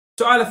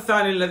السؤال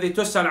الثاني الذي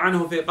تسأل عنه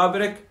في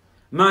قبرك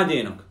ما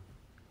دينك؟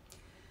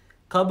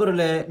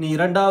 கபர்ல நீ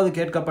இரண்டாவது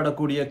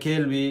கேட்கப்படக்கூடிய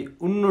கேள்வி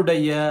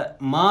உன்னுடைய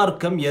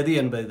மார்க்கம் எது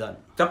என்பதுதான்.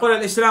 تقول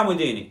الإسلام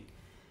ديني.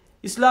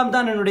 இஸ்லாம்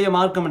தான் என்னுடைய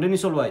மார்க்கம் என்று நீ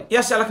சொல்வாய்.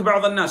 يسألك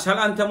بعض الناس هل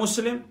أنت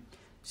مسلم؟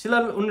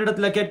 சிலர்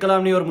உன்னிடத்துல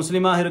கேட்கலாம் நீ ஒரு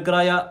முஸ்லிமாக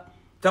இருக்கிறாயா?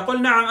 تقول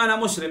نعم أنا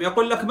مسلم.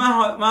 يقول لك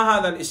ما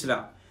هذا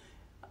الإسلام؟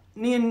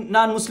 நீ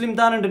நான் முஸ்லிம்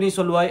தான் என்று நீ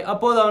சொல்வாய்.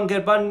 அப்போது அவன்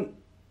கேட்பான்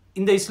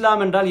இந்த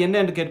இஸ்லாம் என்றால் என்ன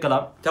என்று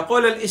கேட்கலாம்.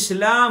 تقول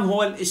الإسلام هو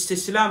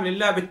الاستسلام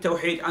لله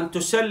بالتوحيد أن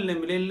تسلم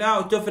لله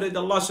وتفرد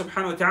الله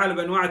سبحانه وتعالى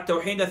بأنواع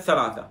التوحيد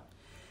الثلاثة.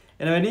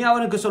 எனவே நீ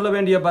அவனுக்கு சொல்ல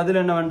வேண்டிய பதில்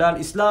என்னவென்றால்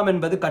இஸ்லாம்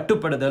என்பது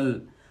கட்டுப்படுதல்.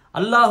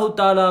 அல்லாஹு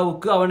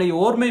தாலாவுக்கு அவனை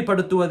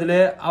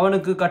ஓர்மைப்படுத்துவதிலே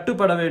அவனுக்கு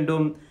கட்டுப்பட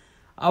வேண்டும்.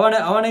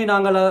 அவனை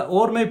நாங்கள்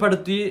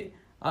ஓர்மைப்படுத்தி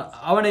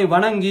அவனை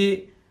வணங்கி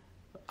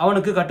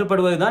அவனுக்கு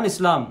கட்டுப்படுவதுதான்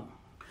இஸ்லாம்.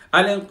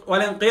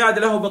 والانقياد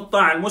له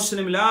بالطاعة.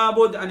 المسلم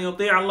لابد أن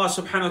يطيع الله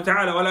سبحانه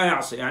وتعالى ولا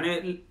يعصي، يعني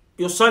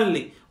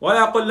يصلي ولا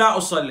يقول لا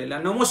أصلي،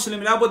 لأنه مسلم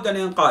لابد أن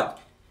ينقاد.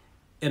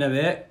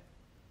 எனவே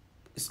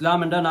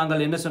இஸ்லாம் என்றால்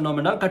நாங்கள் என்ன சொன்னோம்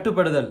என்றால்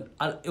கட்டுப்படுதல்.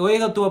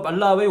 ஏகத்துவ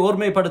அல்லாஹ்வை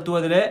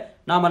ஓர்மைப்படுத்துவதிலே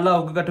நாம்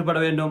அல்லாஹ்வுக்கு கட்டுப்பட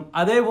வேண்டும்.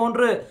 அதே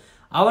போன்று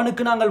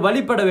அவனுக்கு நாங்கள்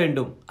வழிபட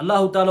வேண்டும்.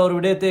 அல்லாஹ் தஆலா ஒரு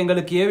விடயத்தை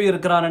எங்களுக்கு ஏவி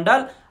இருக்கிறான்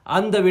என்றால்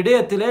அந்த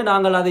விடயத்திலே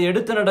நாங்கள் அதை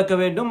எடுத்து நடக்க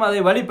வேண்டும், அதை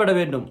வழிபட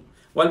வேண்டும்.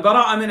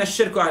 والبراءة من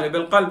الشرك أهله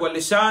بالقلب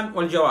واللسان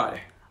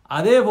والجوارح.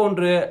 அதே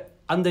போன்று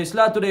அந்த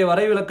இஸ்லாத்துடைய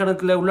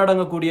வரைவிலக்கணத்தில்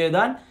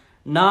உள்ளடங்கக்கூடியதான்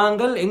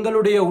நாங்கள்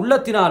எங்களுடைய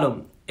உள்ளத்தினாலும்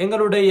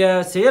எங்களுடைய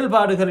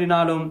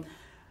செயல்பாடுகளினாலும்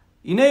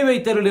இணை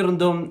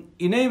வைத்தலிலிருந்தும்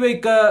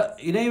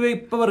இணை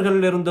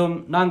வைப்பவர்களிலிருந்தும்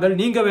நாங்கள்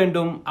நீங்க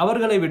வேண்டும்,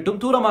 அவர்களை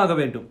விட்டும் தூரமாக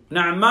வேண்டும்.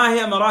 نعم ما هي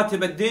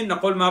مراتب الدين؟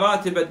 نقول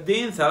مراتب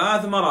الدين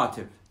 3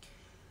 مراتب.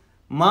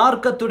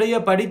 மார்க்கத்துடைய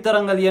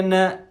படித்தரங்கள் என்ன?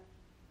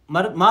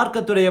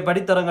 மார்க்கத்துடைய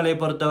படித்தரங்களை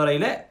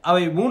பொறுத்தவரையிலே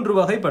அவை 3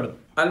 வகைப்படும்.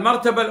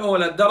 المرتبة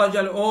الأولى الدرجة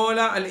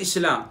الأولى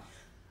الإسلام.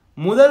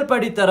 முதல்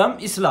படித்தரம்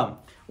இஸ்லாம்.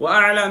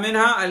 وأعلى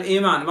منها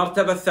الإيمان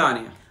مرتبة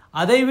الثانية.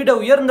 அதைவிட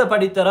உயர்ந்த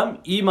படித்தரம்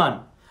ஈமான்.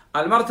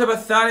 المرتبة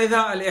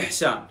الثالثة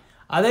الإحسان.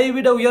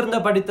 அதைவிட உயர்ந்த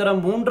படித்தரம்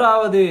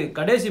மூன்றாவது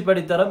கடைசி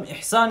படித்தரம்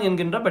இஹ்சான்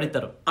என்கின்ற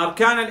படித்தரம்.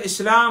 أركان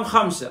الإسلام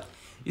 5.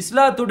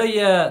 இஸ்லாத்துடைய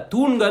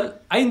தூண்கள்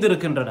 5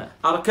 இருக்கின்றன.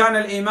 أركان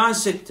الإيمان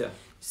 6.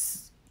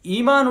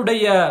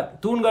 ஈமானுடைய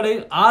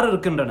தூண்களில் 6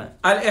 இருக்கின்றன.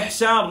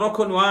 الإحسان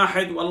ركن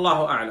واحد والله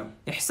أعلم.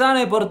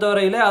 இஹ்சானை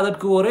பொறுத்தவரையிலே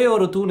அதற்கு ஒரே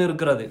ஒரு தூண்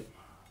இருக்கிறது.